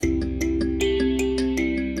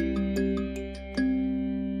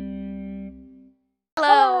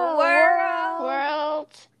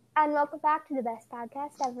welcome back to the best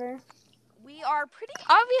podcast ever. We are pretty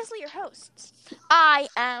obviously your hosts. I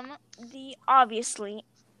am the obviously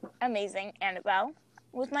amazing Annabelle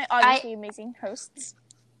with my obviously amazing hosts.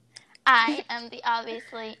 I am the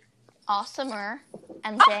obviously awesomer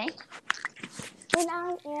MJ. And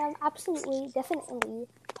I am absolutely, definitely,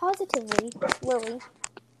 positively Lily.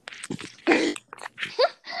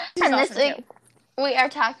 And this week we are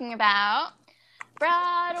talking about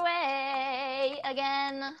Broadway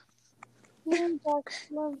again. You both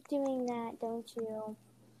love doing that, don't you?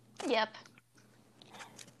 Yep.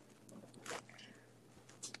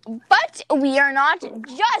 But we are not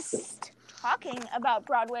just talking about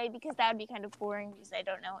Broadway because that would be kind of boring because I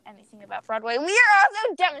don't know anything about Broadway. We are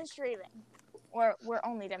also demonstrating. Or we're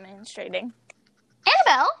only demonstrating.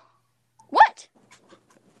 Annabelle? What?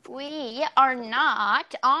 We are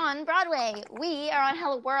not on Broadway. We are on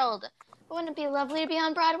Hello World. Wouldn't it be lovely to be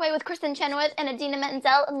on Broadway with Kristen Chenoweth and Idina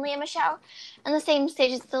Menzel and Leah Michele on the same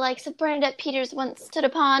stage as the likes of Bernadette Peters once stood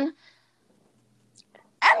upon?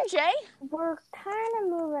 MJ? We're kind of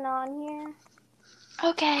moving on here.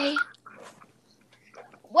 Okay.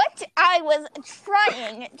 What I was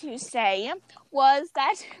trying to say was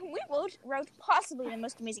that we wrote possibly the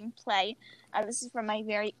most amazing play. This is from my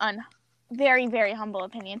very, very humble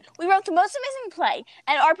opinion. We wrote the most amazing play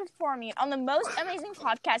and are performing it on the most amazing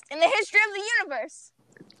podcast in the history of the universe.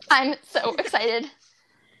 I'm so excited.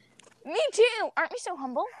 Me too. Aren't we so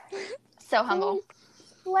humble? So humble.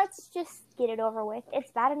 Let's just get it over with.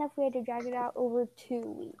 It's bad enough we had to drag it out over 2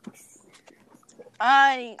 weeks.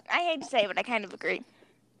 I hate to say it, but I kind of agree.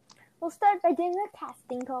 We'll start by doing a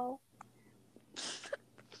casting call.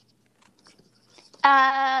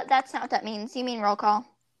 That's not what that means. You mean roll call.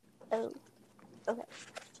 Oh, okay.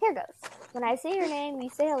 Here goes. When I say your name, you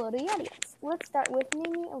say hello to the audience. Let's start with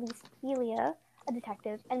Mimi Elise Helia, a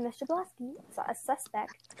detective, and Mr. Blasky, a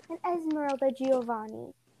suspect, and Esmeralda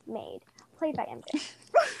Giovanni, maid, played by MJ.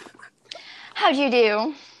 How'd you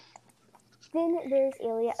do? Then there's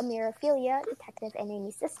Elia Amiraphilia, detective and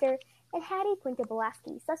Amy's sister, and Hattie Quinta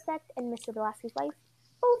Blasky, suspect, and Mr. Blasky's wife,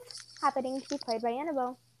 both happening to be played by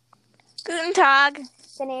Annabelle. Guten Tag.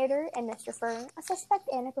 Senator and Mr. Fern, a suspect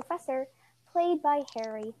and a professor, played by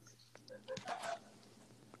Harry.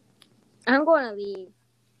 I'm going to leave.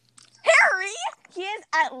 Harry? He is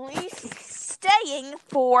at least staying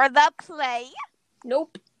for the play.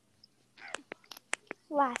 Nope.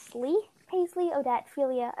 Lastly, Paisley Odette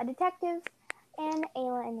Philia, a detective, and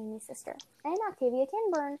Ayla and Amy's sister, and Octavia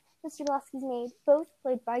Tinburn, Mr. Blasky's maid, both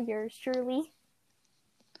played by yours truly.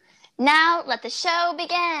 Now let the show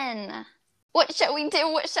begin. What shall we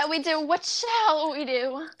do? What shall we do? What shall we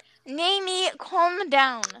do? Mimi, calm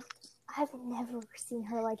down. I've never seen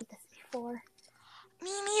her like this before.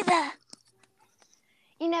 Me neither.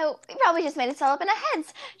 You know, we probably just made it all up in our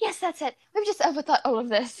heads. Yes, that's it. We've just overthought all of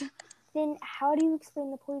this. Then how do you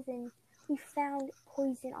explain the poison? We found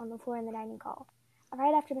poison on the floor in the dining hall.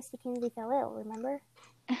 Right after Mr. Kingsley fell ill, remember?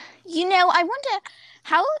 You know, I wonder,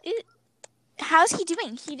 how's he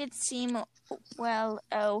doing? He did seem, well,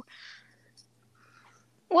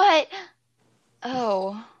 What?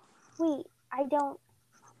 Oh. Wait, I don't...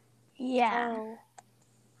 Yeah. Oh.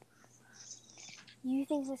 You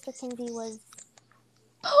think Mr. Kinsey was...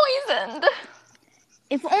 Poisoned.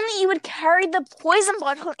 If only you would carry the poison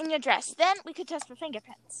bottle in your dress, then we could test for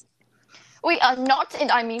fingerprints. We are not, and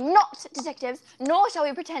I mean not, detectives, nor shall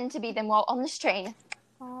we pretend to be them while on this train.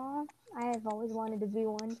 Aw, I have always wanted to be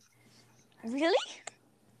one. Really?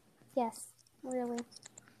 Yes, really.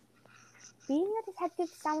 Being a detective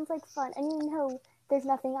sounds like fun, and you know there's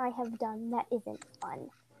nothing I have done that isn't fun.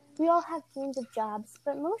 We all have dreams of jobs,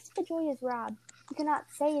 but most of the joy is robbed. You cannot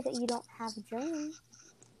say that you don't have a dream.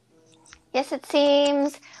 Yes, it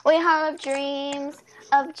seems we have dreams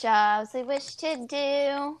of jobs we wish to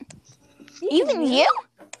do. Even you?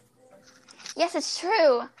 Yes, it's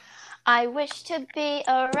true. I wish to be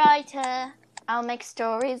a writer. I'll make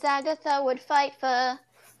stories Agatha would fight for.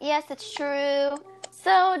 Yes, it's true.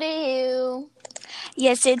 So do you.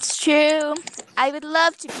 Yes, it's true. I would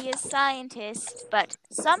love to be a scientist, but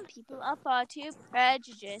some people are far too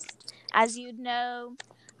prejudiced. As you'd know,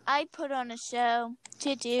 I'd put on a show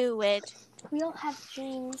to do it. We all have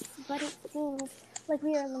dreams, but it seems like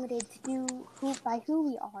we are limited to by who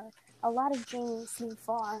we are. A lot of dreams seem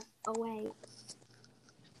far away.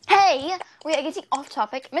 Hey, we are getting off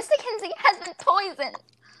topic. Mr. Kinsey has been poisoned.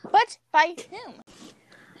 But by whom?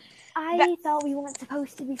 I thought we weren't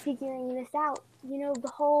supposed to be figuring this out. You know, the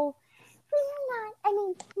whole,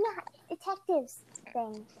 not detectives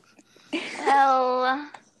thing. Well...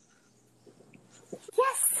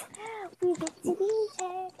 Yes! We get to be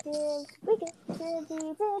detectives. We get to be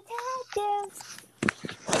detectives.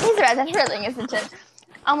 It's rather thrilling, isn't it?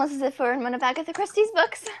 Almost as if we're in one of Agatha Christie's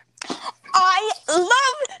books. I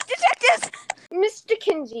love detectives! Mr.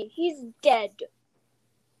 Kinsey, he's dead.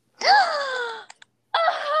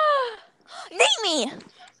 Name me!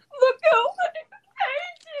 Look how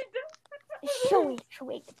unexpected.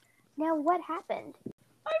 Wait. Now what happened?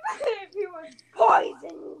 I believe he was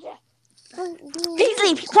poisoned.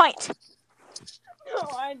 Paisley, be quiet! No,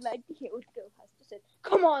 I'd like to hear what Gil has to say.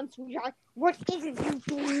 Come on, sweetheart. What is it you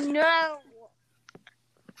do now?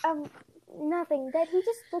 Nothing. That he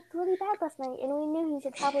just looked really bad last night, and we knew he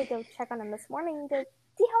should probably go check on him this morning to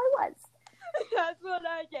see how he was. That's what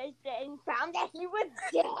I just did and found that he was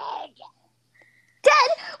dead.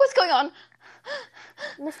 Dead? What's going on?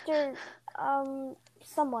 Mr.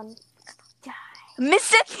 Someone died.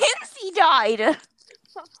 Mr. Kinsey died!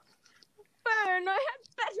 Fern, I had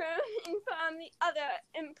better inform the other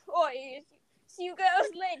employees. See you girls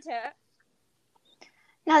later.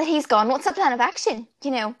 Now that he's gone, what's our plan of action?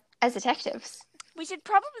 You know, as detectives. We should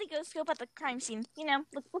probably go scope out the crime scene. You know,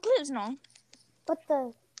 with clues and all. But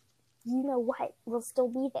the you-know-what will still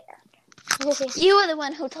be there. You were the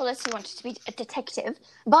one who told us you wanted to be a detective.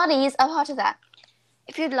 Bodies are part of that.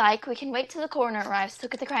 If you'd like, we can wait till the coroner arrives to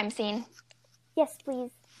look at the crime scene. Yes,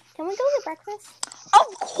 please. Can we go get breakfast?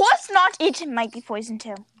 Of course not! It might be poison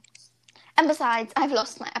too. And besides, I've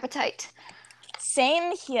lost my appetite.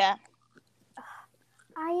 Same here.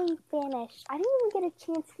 I am famished. I didn't even get a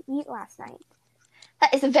chance to eat last night.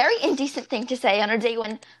 That is a very indecent thing to say on a day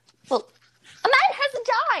when, well, a man has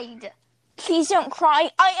died. Please don't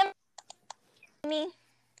cry. I am... me.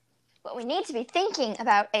 What we need to be thinking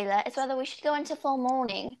about, Ayla, is whether we should go into full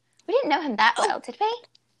mourning. We didn't know him that well, did we?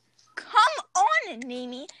 Come on,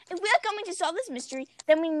 Namie. If we are going to solve this mystery,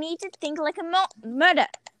 then we need to think like a murder.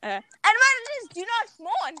 And murderers do not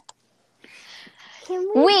mourn.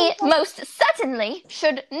 We most certainly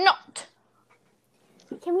should not.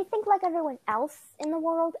 Can we think like everyone else in the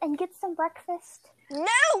world and get some breakfast?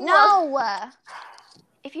 No!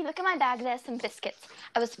 If you look in my bag, there's some biscuits.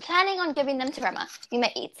 I was planning on giving them to Rema. You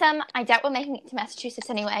may eat some. I doubt we're making it to Massachusetts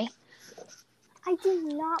anyway. I do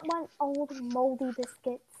not want old, moldy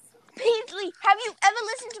biscuits. Paisley, have you ever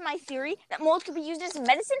listened to my theory that mold could be used as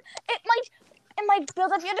medicine? It might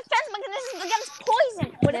build up your defense mechanisms against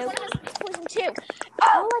poison. What if one of us is poison too?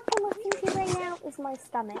 All I can listen to right now is my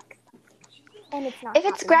stomach. And it's not If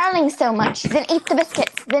it's growling so much, then eat the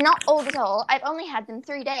biscuits. They're not old at all. I've only had them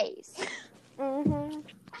 3 days.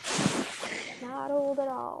 Not old at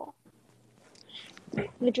all.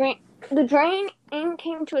 The train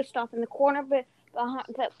came to a stop in the corner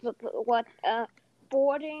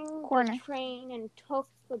boarding the train and took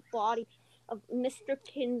the body of Mr.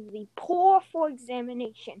 Kinsey poor for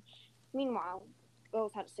examination. Meanwhile,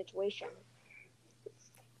 girls had a situation.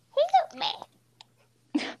 Hello, me.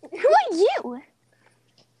 Who are you?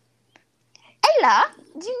 Ayla,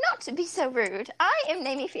 do not be so rude. I am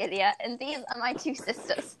Namie Ophelia, and these are my 2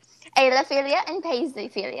 sisters, Ayla Ophelia and Paisley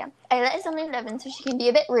Ophelia. Ayla is only 11, so she can be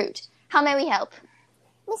a bit rude. How may we help?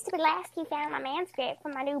 Mr. Pulaski found my manuscript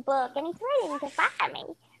from my new book, and he threatened to fire me.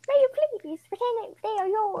 Will you please pretend that they are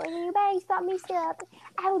yours and your bags got mixed up?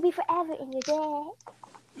 I will be forever in your debt.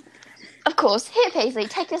 Of course. Here, Paisley,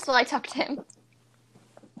 take this while I talk to him.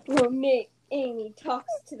 Namie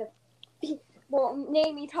talks to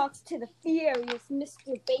the furious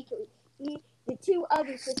Mr. Baker. The 2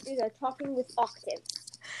 other sisters are talking with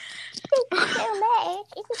octaves. Thank you so much.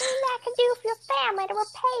 Is there anything I can do for your family to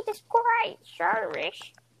repay this great service?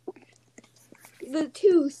 The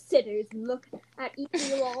 2 sitters look at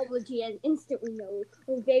etiology and instantly know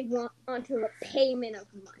they want a repayment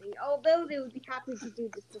of money. Although they would be happy to do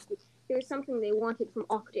this, there was something they wanted from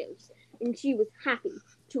Octaves, and she was happy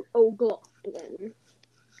to O'Gloughlin.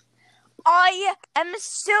 I am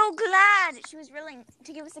so glad she was willing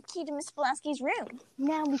to give us a key to Miss Pulaski's room.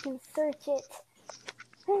 Now we can search it.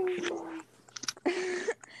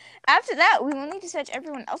 After that, we will need to search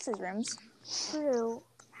everyone else's rooms. True.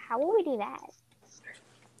 How will we do that?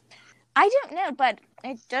 I don't know, but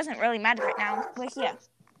it doesn't really matter right now. We're here.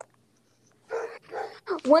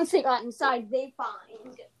 Once they got inside, they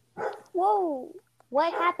find... Whoa!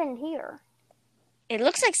 What happened here? It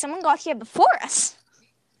looks like someone got here before us.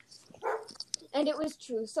 And it was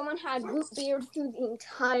true. Someone had root beer through the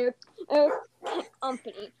entire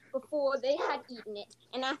company before they had eaten it.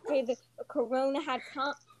 And after the corona had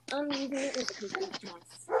come, it was a complete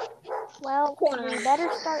mess. Well, we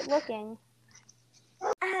better start looking.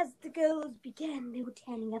 As the girls began, they were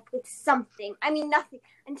turning up with something. I mean, nothing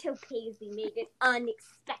until Paisley made an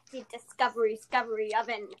unexpected discovery of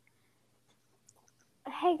an...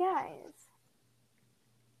 Hey guys,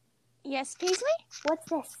 Yes, Paisley? what's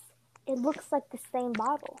this? It looks like the same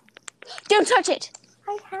bottle. Don't touch it!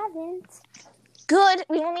 I haven't. Good.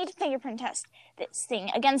 We will need to fingerprint test this thing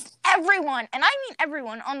against everyone, and I mean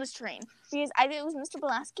everyone on this train, because either it was Mr.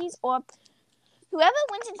 Belaski's or whoever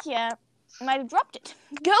went in here might have dropped it.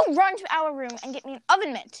 Go run to our room and get me an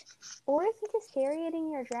oven mitt. Or if you just carry it in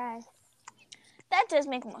your dress. That does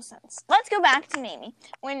make more sense. Let's go back to Mamie.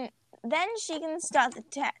 Then she can start the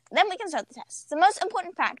test. Then we can start the test. The most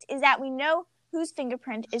important fact is that we know whose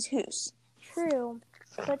fingerprint is whose. True.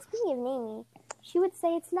 But speaking of Mamie, she would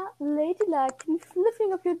say it's not ladylike to be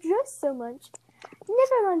lifting up your dress so much.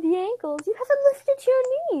 Never mind the ankles. You haven't lifted your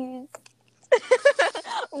knees.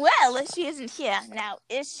 Well, she isn't here now,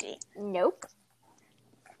 is she? Nope.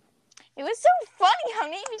 It was so funny how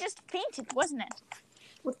Mamie just fainted, wasn't it?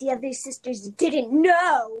 What the other sisters didn't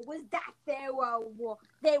know was that they were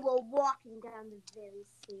walking down the very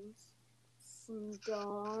same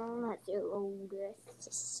door as their older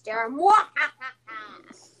sister.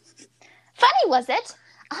 Funny, was it?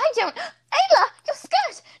 I don't... Ayla, your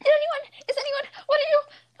skirt! What are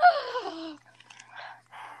you...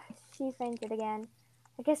 She fainted again.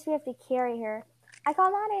 I guess we have to carry her. I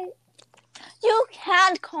call on it. You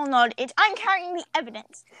can't call on it. I'm carrying the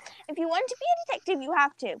evidence. If you want to be a detective, you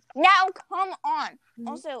have to. Now, come on. Mm-hmm.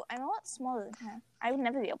 Also, I'm a lot smaller than her. I would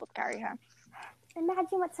never be able to carry her.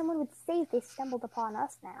 Imagine what someone would say if they stumbled upon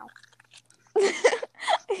us now.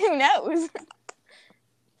 Who knows?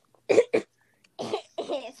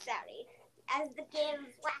 Sorry. As the girls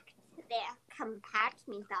whacked their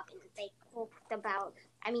compartment up, and they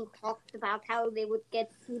talked about how they would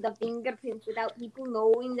get through the fingerprints without people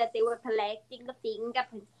knowing that they were collecting the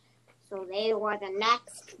fingerprints. So they were the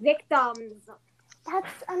next victims.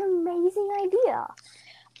 That's an amazing idea.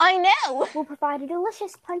 I know. We'll provide a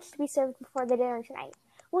delicious punch to be served before the dinner tonight.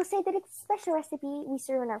 We'll say that it's a special recipe we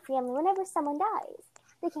serve in our family whenever someone dies.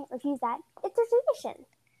 They can't refuse that. It's a tradition.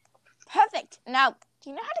 Perfect. Now, do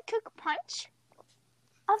you know how to cook punch?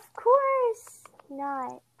 Of course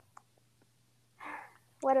not.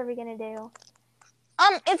 What are we gonna do?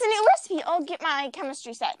 It's a new recipe. I'll get my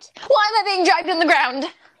chemistry set. Why am I being dragged on the ground?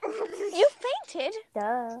 You fainted.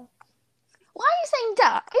 Duh. Why are you saying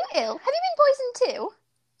duh? Are you ill? Have you been poisoned too?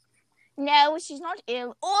 No, she's not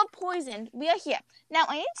ill or poisoned. We are here. Now,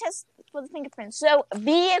 I need to test for the fingerprints, so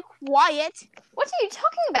be quiet. What are you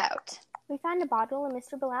talking about? We found a bottle in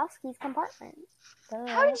Mr. Belowski's compartment. Duh.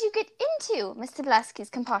 How did you get into Mr. Blasky's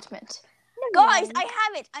compartment? Guys, I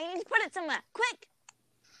have it. I need to put it somewhere. Quick.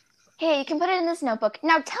 Here, you can put it in this notebook.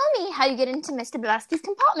 Now tell me how you get into Mr. Blasky's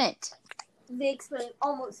compartment. They explained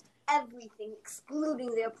almost everything,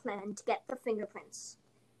 excluding their plan to get the fingerprints.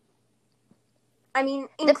 I mean,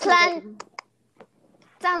 The plan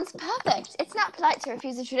sounds perfect. It's not polite to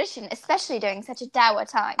refuse a tradition, especially during such a dour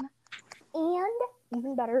time. And,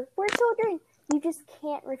 even better, we're children. You just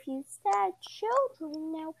can't refuse sad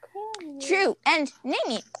children now, can you? True. And,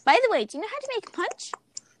 Namie, by the way, do you know how to make punch?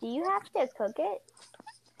 Do you have to cook it?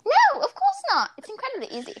 No, of course not. It's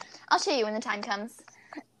incredibly easy. I'll show you when the time comes.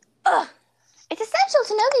 Ugh. It's essential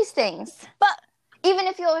to know these things. But, even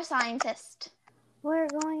if you're a scientist. We're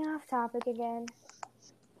going off topic again.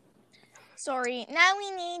 sorry, now we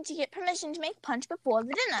need to get permission to make punch before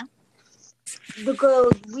the dinner. The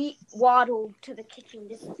girls waddled to the kitchen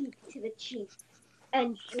to speak to the chief,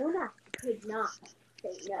 and Jonah could not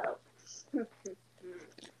say no.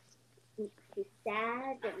 She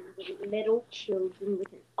sad and with little children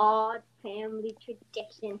with an odd family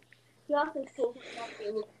tradition. He also told us that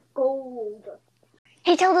they were gold.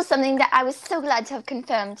 He told us something that I was so glad to have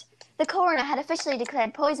confirmed. The coroner had officially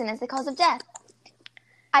declared poison as the cause of death.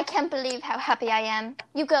 I can't believe how happy I am.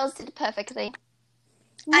 You girls did perfectly.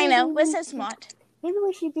 I know, we're so smart. Maybe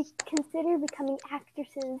we should consider becoming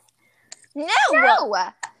actresses. No!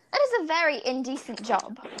 That is a very indecent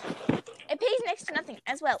job. It pays next to nothing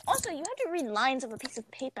as well. Also, you have to read lines of a piece of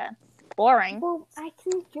paper. Boring. Well, I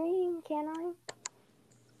can dream, can I?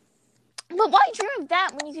 But why dream of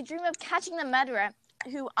that when you could dream of catching the murderer,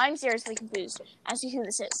 who I'm seriously confused as to who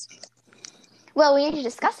this is? Well, we need to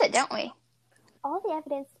discuss it, don't we? All the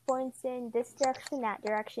evidence points in this direction, that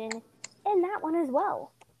direction, and that one as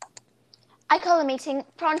well. I call a meeting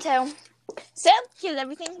pronto. So, here's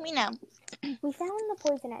everything we know. We found the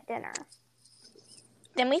poison at dinner.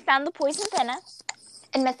 Then we found the poison thinner.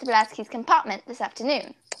 In Mr. Blasky's compartment this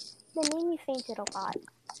afternoon. Then Amy fainted a lot.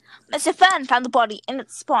 Mr. Fern found the body in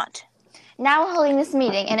its spot. Now we're holding this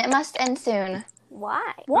meeting, and it must end soon.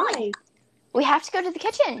 Why? Why? We have to go to the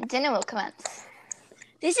kitchen. Dinner will commence.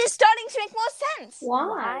 This is starting to make more sense.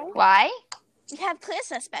 Why? Why? We have clear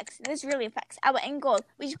suspects. This really affects our end goal.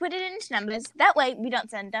 We should put it into numbers. That way, we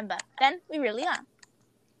don't send Dumba. Then we really are.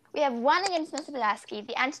 We have 1 against Mr. Pulaski.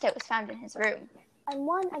 The antidote was found in his room. And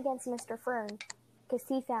 1 against Mr. Fern, because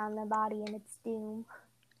he found the body in its doom.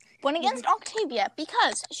 1 against Octavia,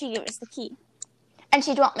 because she gave us the key. And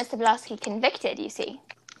she'd want Mr. Pulaski convicted, you see.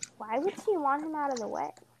 Why would she want him out of the way?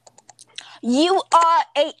 You are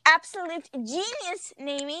a absolute genius,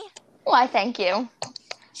 Namie. Why, thank you.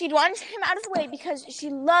 She'd want him out of the way because she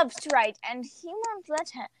loves to write, and he won't let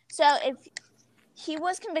her. So if he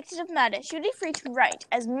was convicted of murder, she would be free to write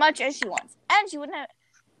as much as she wants. And she wouldn't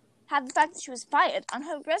have the fact that she was fired on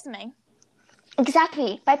her resume.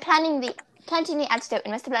 Exactly. By planting the antidote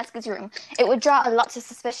in Mr. Pulaski's room, it would draw a lot of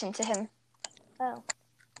suspicion to him. Oh.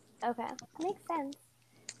 Okay. Makes sense.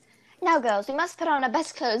 Now, girls, we must put on our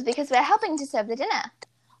best clothes because we're helping to serve the dinner.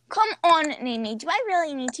 Come on, Namie. Do I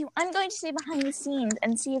really need to? I'm going to stay behind the scenes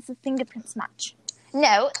and see if the fingerprints match.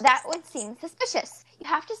 No, that would seem suspicious. You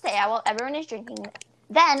have to stay out while everyone is drinking.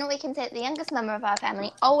 Then we can say that the youngest member of our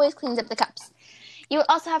family always cleans up the cups. You will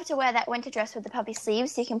also have to wear that winter dress with the puffy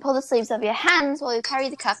sleeves so you can pull the sleeves over your hands while you carry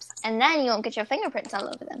the cups, and then you won't get your fingerprints all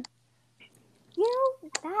over them. You know,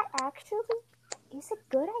 that actually is a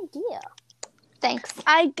good idea. Thanks.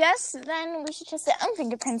 I guess then we should test our own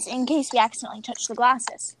fingerprints in case we accidentally touch the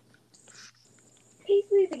glasses.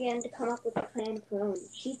 Paisley began to come up with a plan of her own,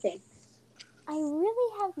 she thinks. I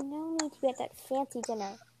really have no need to be at that fancy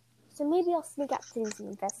dinner, so maybe I'll sneak out to do some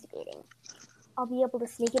investigating. I'll be able to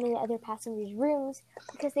sneak into the other passengers' rooms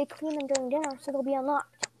because they clean them during dinner, so they'll be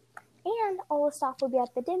unlocked. And all the staff will be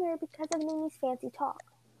at the dinner because of Namie's fancy talk,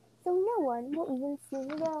 so no one will even see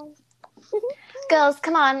me go. Girls,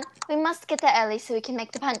 come on. We must get there early so we can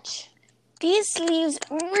make the punch. These sleeves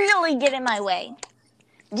really get in my way.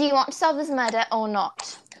 Do you want to solve this murder or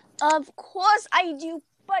not? Of course I do,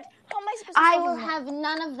 but how am I supposed to I solve will them? have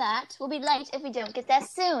none of that. We'll be late if we don't get there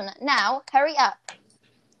soon. Now, hurry up.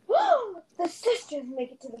 The sisters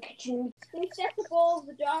make it to the kitchen. They set the bowl of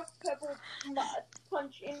the dark purple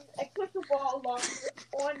punch in a crystal ball along with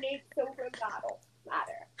ornate silver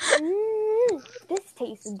ladder. This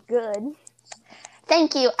tastes good.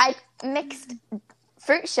 Thank you. I mixed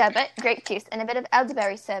fruit sherbet, grape juice, and a bit of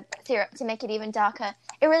elderberry syrup to make it even darker.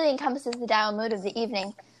 It really encompasses the dour mood of the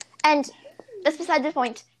evening. And that's beside the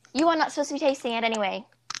point. You are not supposed to be tasting it anyway.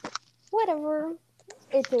 Whatever.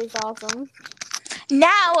 It tastes awesome.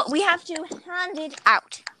 Now we have to hand it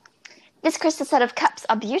out. This crystal set of cups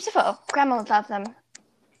are beautiful. Grandma would love them.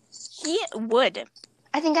 He would.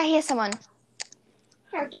 I think I hear someone.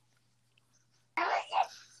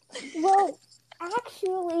 Well,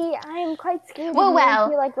 actually, I'm quite scared. Well, I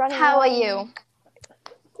feel like running how are away. you?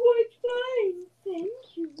 Quite fine, thank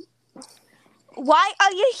you. Why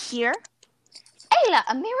are you here? Ayla,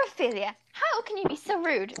 a Miraphilia. How can you be so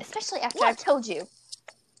rude, especially after I've told you?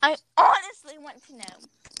 I honestly want to know.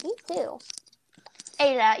 Me too.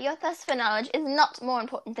 Ayla, your thirst for knowledge is not more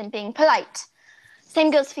important than being polite. Same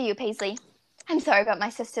goes for you, Paisley. I'm sorry about my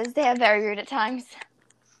sisters. They are very rude at times.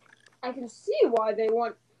 I can see why they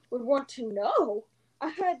would want to know. I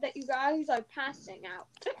heard that you guys are passing out.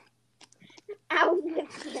 Out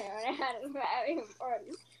there, I had a very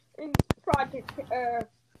important project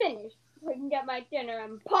finished. So I can get my dinner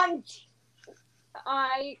and punch.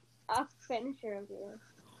 I'll finish your beer.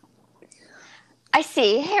 I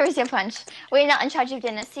see. Here is your punch. We're not in charge of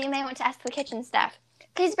dinner, so you may want to ask the kitchen staff.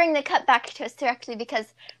 Please bring the cup back to us directly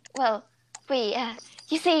because, well,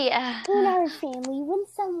 you see, In our family, when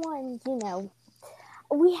someone,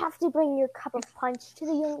 we have to bring your cup of punch to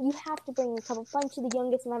you have to bring your cup of punch to the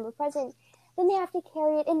youngest member present. Then they have to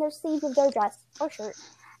carry it in their sleeves of their dress or shirt,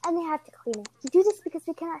 and they have to clean it. We do this because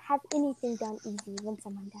we cannot have anything done easy when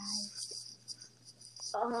someone dies.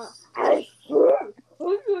 I swear, I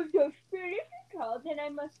will just finish the call, then I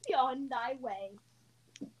must be on thy way.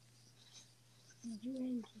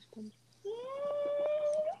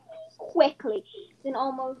 Quickly, then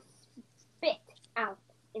almost spit out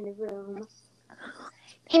in the room.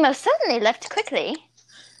 he most certainly left quickly.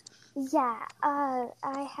 Yeah,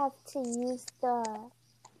 I have to use the,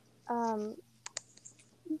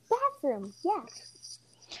 bathroom, yeah.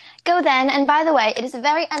 Go then, and by the way, it is a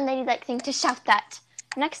very unladylike thing to shout that.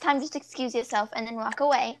 Next time, just excuse yourself and then walk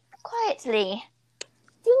away. Quietly.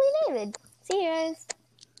 Duly noted. See you guys.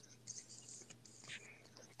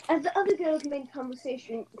 As the other girls made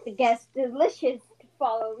conversation with the guests, delicious to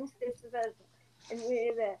follow Mr. Sylvester and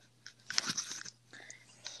we're there.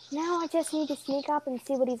 Now I just need to sneak up and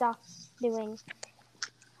see what he's off doing.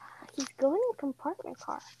 He's going in a compartment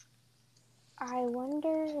car. I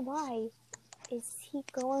wonder why. Is he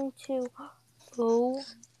going to... Oh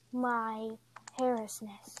my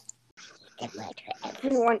Harrisness. And murder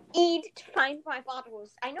everyone. Need to find my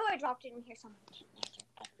bottles. I know I dropped it in here somewhere. Murder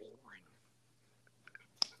everyone.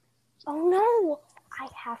 Oh no! I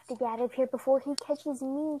have to get out of here before he catches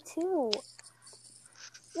me too.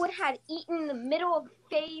 What had eaten the middle of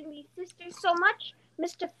Bailey's sisters so much?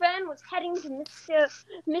 Mr. Fern was heading to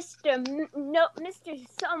Mr.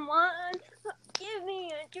 Someone. Give me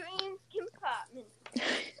a dream compartment.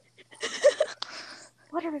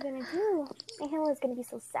 What are we gonna do? Hannah is gonna be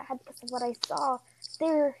so sad because of what I saw.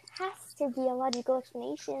 There has to be a logical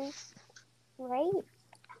explanation, right?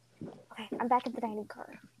 Okay, I'm back at the dining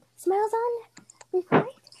car. Smiles on. Be quiet.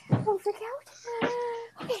 Don't freak out.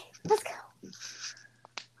 Okay, let's go.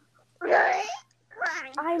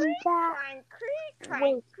 I'm back.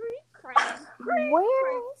 Wait,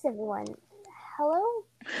 where is everyone? Hello?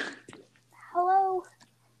 Hello?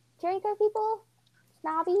 Jericho people?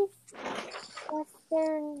 Snobbies? Was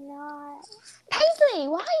there not... Paisley,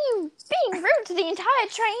 why are you being rude to the entire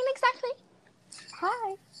train exactly?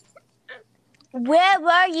 Hi. Where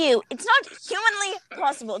were you? It's not humanly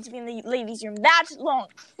possible to be in the ladies' room that long.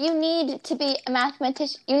 You need to be a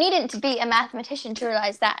mathematician. You needn't to be a mathematician to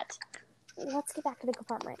realize that. Let's get back to the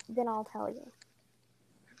compartment, then I'll tell you.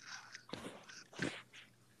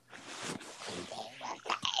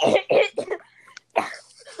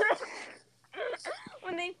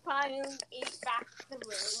 When they finally ate back the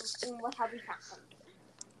room, and what have we found?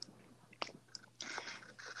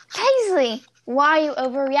 Paisley, why are you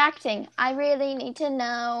overreacting? I really need to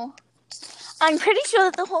know. I'm pretty sure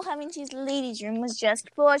that the whole having to use the ladies' room was just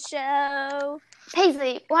for show.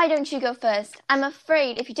 Paisley, why don't you go first? I'm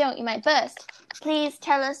afraid if you don't, you might burst. Please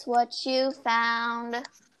tell us what you found.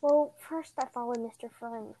 Well, first I followed Mr.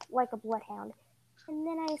 Fern like a bloodhound. And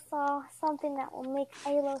then I saw something that will make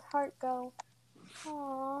Ayla's heart go,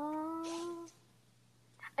 aww.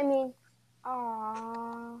 I mean,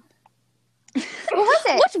 aww. What was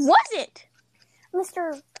it? What was it?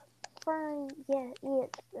 Mr. Fern,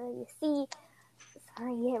 you see,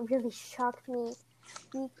 sorry, it really shocked me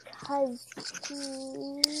because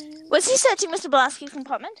he... Was he searching Mr. Blaski's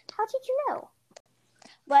compartment? How did you know?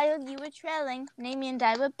 While you were trailing, Naomi and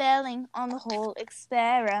I were bailing on the whole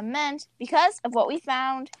experiment because of what we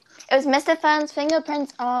found. It was Mr. Fern's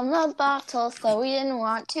fingerprints on the bottle, so we didn't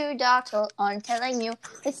want to dawdle on telling you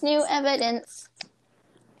this new evidence.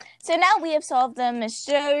 So now we have solved the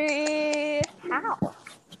mystery. How?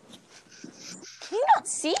 Can you not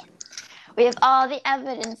see? We have all the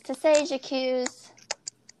evidence to say j'accuse.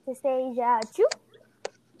 To say, choo?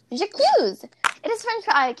 J'accuse. It is French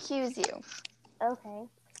for I accuse you. Okay.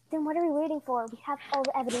 Then what are we waiting for? We have all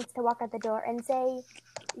the evidence to walk out the door and say,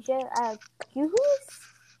 j'accuse?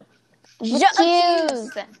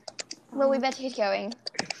 J'accuse. Well, we better get going.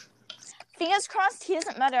 Fingers crossed he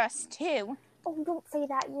doesn't murder us too. Oh, don't say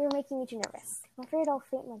that. You're making me too nervous. I'm afraid I'll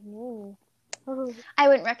faint like me. Oh. I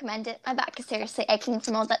wouldn't recommend it. My back is seriously aching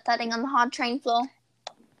from all that thudding on the hard train floor.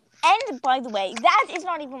 And by the way, that is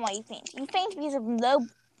not even why you faint. You faint because of low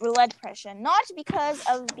blood pressure, not because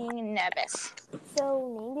of being nervous.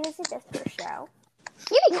 So maybe this is just for show.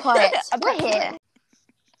 You be quiet. We're here.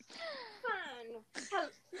 Fern,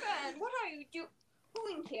 what are you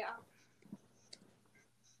doing here?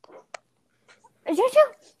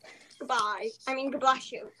 Goodbye. I mean, God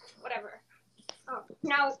bless you. Whatever. Oh,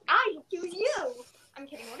 now I accuse you. I'm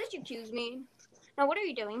kidding. What does accuse mean? Now, what are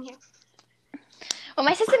you doing here? Well,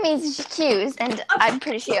 my sister means j'accuse, and I'm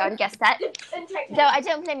pretty sure I would guess that. Though I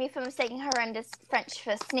don't blame you for mistaking horrendous French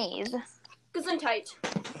for sneeze. Gesundheit.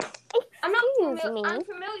 I'm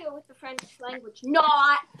familiar with the French language.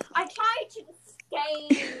 Not. I try to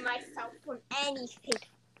abstain myself from any fake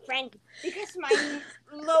friend because my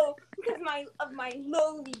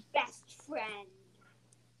lowly best friend.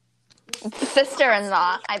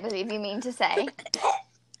 Sister-in-law, I believe you mean to say.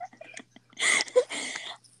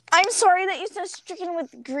 I'm sorry that you're so stricken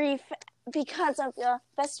with grief because of your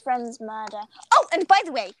best friend's murder. Oh, and by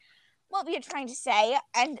the way, what we are trying to say,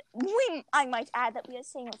 and I might add that we are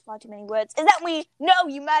saying with far too many words, is that we know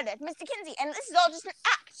you murdered Mr. Kinsey, and this is all just an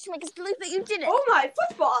act to make us believe that you did it. Oh my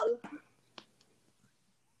football!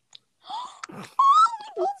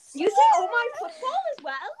 You say oh my football as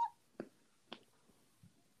well?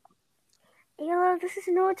 This is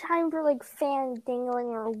no time for like fan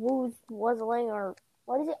dingling or wuzzling or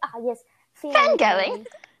what is it? Ah, yes, Fangirling?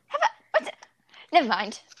 Never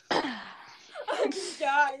mind.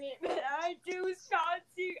 done it, but I do not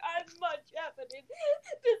see as much evidence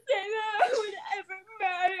to say that I would ever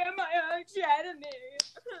murder my arch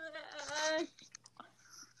enemy.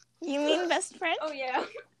 You mean best friend? Oh, yeah.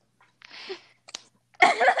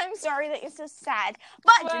 I'm sorry that you're so sad.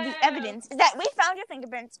 But Well. the evidence is that we found your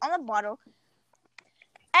fingerprints on the bottle.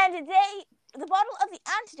 And the bottle of the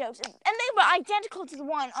antidote, and they were identical to the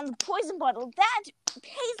one on the poison bottle that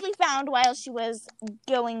Paisley found while she was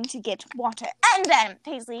going to get water. And then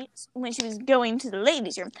Paisley, when she was going to the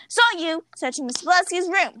ladies' room, saw you searching Miss Pulaski's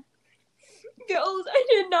room. Girls, I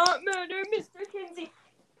did not murder Mr. Kinsey.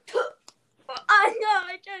 I know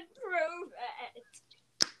I can prove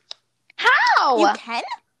it. How? You can?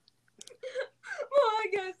 Well, I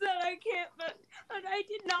guess that I can't, but I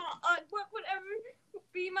did not. What would ever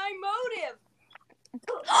be my motive?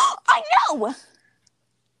 I know! What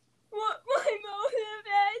my motive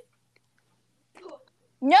is?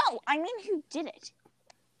 No, I mean who did it.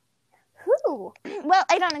 Who? Well,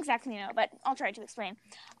 I don't exactly know, but I'll try to explain.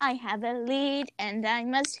 I have a lead, and I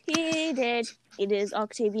must heed it. It is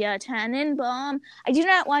Octavia Tannenbaum. I do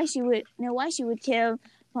not know why she would kill,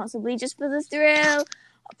 possibly just for the thrill,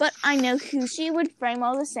 but I know who she would frame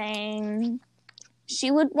all the same.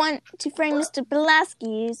 She would want to frame Mr.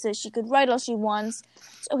 Pulaski so she could write all she wants,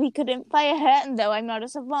 so he couldn't fire her, and though I'm not a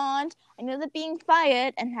savant, I know that being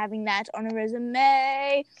fired and having that on a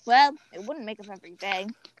resume, well, it wouldn't make up every day.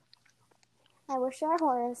 I wish I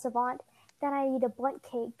were a savant. Then I'd eat a blunt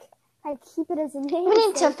cake. I'd keep it as a name. We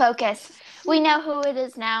need to focus. We know who it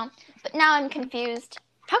is now, but now I'm confused.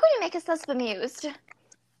 How can you make us less bemused?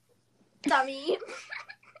 Dummy.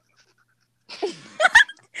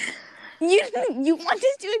 You want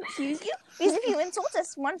us to accuse you? Because if you insult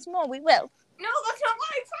us once more, we will. No, that's not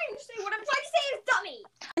what I'm trying to say. What I'm trying to say is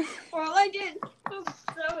dummy. All I did.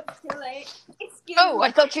 So it's too late. Excuse me.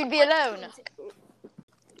 I thought you'd be alone.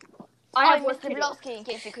 I have I'm work Mr. to do. Pulaski, in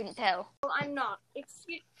case you couldn't tell. Well, I'm not.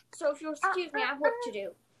 So if you'll excuse me, I have work to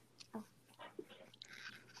do.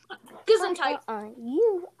 Gesundheit.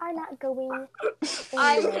 You are not going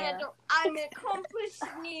I'm anywhere. an accomplished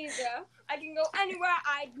sneezer. I can go anywhere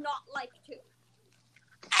I'd not like to.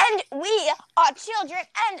 And we are children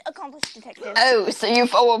and accomplished detectives. Oh, so you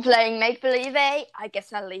four were playing make-believe, eh? I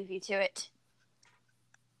guess I'll leave you to it.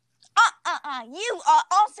 You are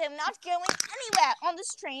also not going anywhere on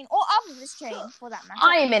this train or off of this train, for that matter.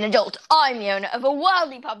 I am an adult. I'm the owner of a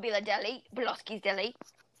wildly popular deli, Pulaski's Deli.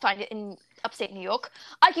 Find it in upstate New York.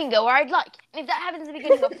 I can go where I'd like. And if that happens to be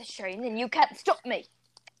getting off this train, then you can't stop me.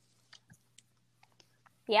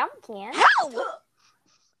 Yeah, we can. How?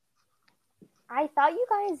 I thought you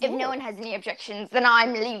guys If knew. no one has any objections, then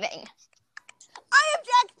I'm leaving. I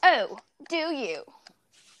object. Oh, do you?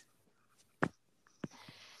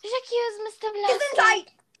 J'accuse Mr. Pulaski.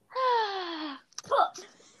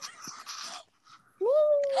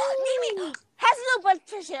 Mimi has low blood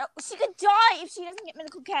pressure. She could die if she doesn't get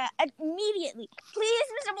medical care immediately. Please,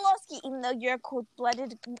 Mr. Pulaski, even though you're a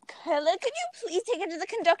cold-blooded killer, could you please take her to the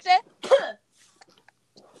conductor?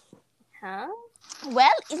 Huh?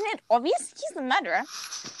 Well, isn't it obvious? He's the murderer.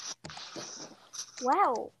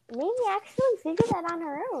 Wow, Mimi actually figured that on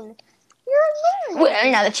her own. You're a learner.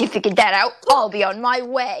 Well, now that you figured that out, I'll be on my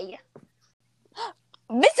way.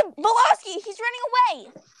 Mr. Pulaski, he's running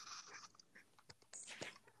away.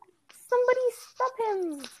 Somebody stop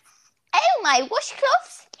him. Oh, my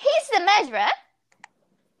washcloths! He's the murderer.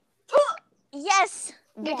 Yes.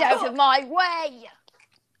 Get out of my way.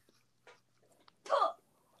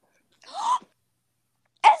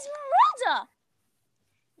 Esmeralda.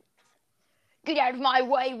 Get out of my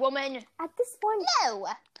way, woman. At this point, No.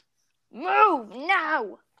 Move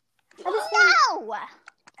now. at this point, No.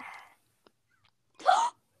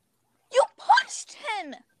 You punched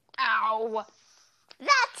him. Ow.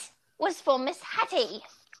 That was for Miss Hattie.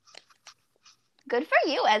 Good for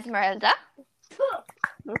you, Esmeralda.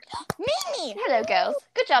 Mimi. Hello, girls.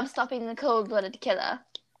 Good job stopping the cold-blooded killer.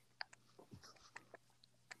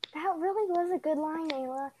 that really was a good line,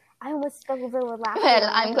 Ayla. I almost fell over with laughing. Well,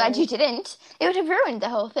 I'm glad you didn't. It would have ruined the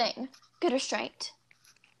whole thing. Good restraint.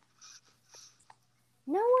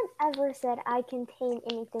 No one ever said I contain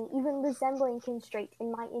anything even resembling constraint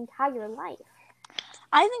in my entire life.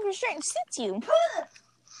 I think restraint suits you.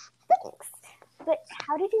 Thanks. But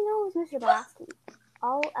how did you know it was Mr. Pulaski?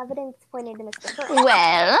 All evidence pointed to Mr. First.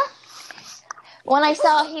 Well, when I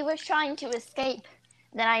saw he was trying to escape,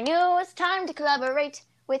 then I knew it was time to collaborate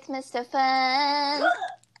with Mr. Fun.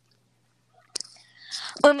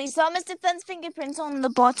 When we saw Mr. Fun's fingerprints on the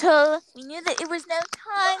bottle, we knew that it was no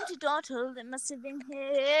time to dawdle. It must have been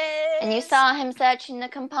his. And you saw him searching the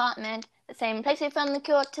compartment The same place we found the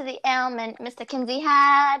cure to the ailment Mr. Kinsey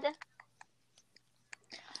had.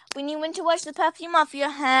 When you went to wash the perfume off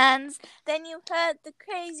your hands, then you heard the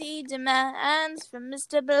crazy demands from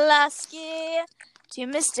Mr. Belaski to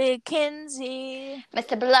Mr. Kinsey.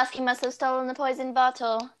 Mr. Belaski must have stolen the poison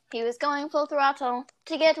bottle. He was going full throttle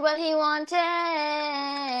to get what he wanted.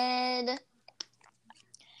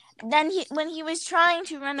 Then when he was trying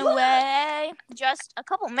to run away just a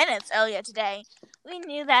couple minutes earlier today, we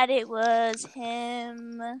knew that it was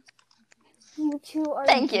him. You two are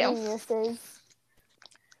Thank you. geniuses.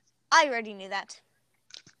 I already knew that.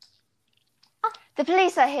 The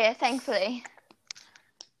police are here, thankfully.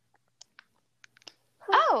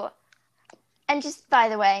 Oh, and just by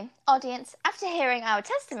the way, audience, after hearing our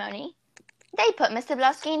testimony, they put Mr.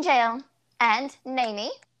 Blasky in jail. And Namie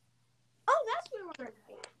Oh, that's where we're going.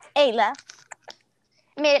 Ayla.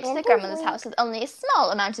 made it to the grandmother's house with only a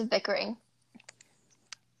small amount of bickering.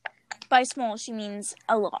 By small, she means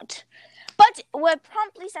a lot. But were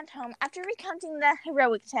promptly sent home after recounting their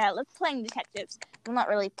heroic tale of playing detectives. Well, not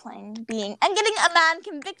really playing, being, and getting a man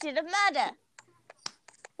convicted of murder.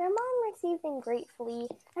 Their mom received them gratefully,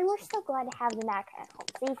 and we're so glad to have them back at home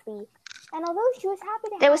safely. And although she was happy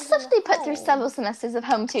to They have were them swiftly put home, through several semesters of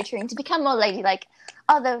home tutoring to become more ladylike,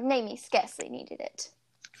 although Namie scarcely needed it.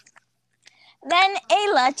 Then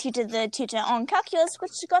Ayla tutored the tutor on calculus,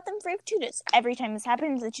 which got them free of tutors. Every time this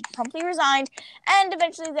happened, the tutor promptly resigned, and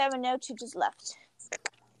eventually there were no tutors left.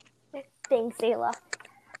 Thanks, Ayla.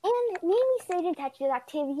 And Namie stayed in touch with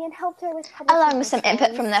activity and helped her with publishing Along with her some input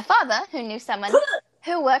stories. from their father, who knew someone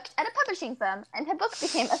who worked at a publishing firm, and her book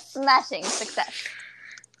became a smashing success.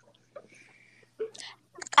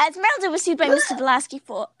 Esmeralda was sued by Mr. Belaski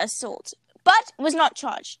for assault, but was not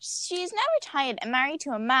charged. She is now retired and married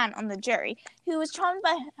to a man on the jury who was charmed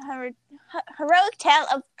by her heroic tale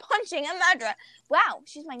of punching a murderer. Wow,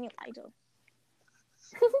 she's my new idol.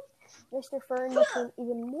 Mr. Fern became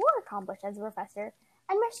even more accomplished as a professor,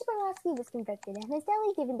 and Mr. Belaski was convicted, and his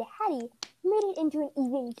deli given to Hattie made it into an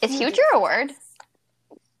even Is huger huger a word? success.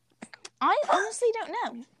 I honestly don't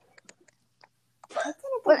know. I didn't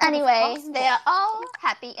think Well, that was anyway, possible. they are all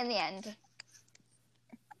happy in the end.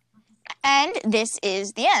 And this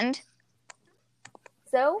is the end.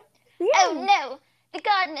 So, the Oh end. no, the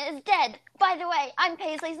gardener is dead. By the way, I'm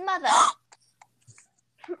Paisley's mother.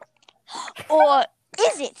 Or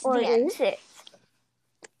is it Or the end? is it?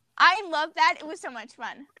 I love that. It was so much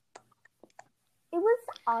fun. It was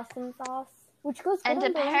awesome sauce, which goes good And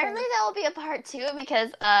on burgers. apparently there will be a part 2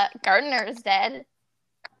 because Gardner is dead.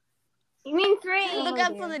 You mean 3? Oh, Look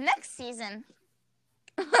out dear. for the next season.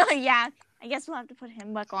 Yeah, I guess we'll have to put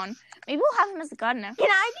him back on. Maybe we'll have him as the gardener. Can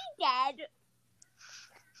I be dead?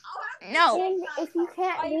 No. And if you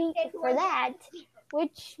can't wait for that,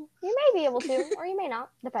 which you may be able to, or you may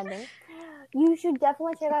not, depending, you should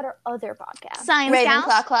definitely check out our other podcast. Science Ravenclaw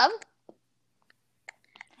Gals. Club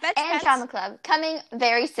Fetch and Pets. Trauma Club coming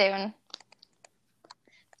very soon.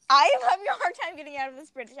 I am having a hard time getting out of this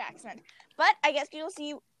British accent. But I guess we will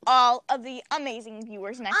see all of the amazing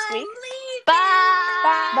viewers next week. leaving.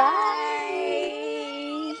 Bye. Bye.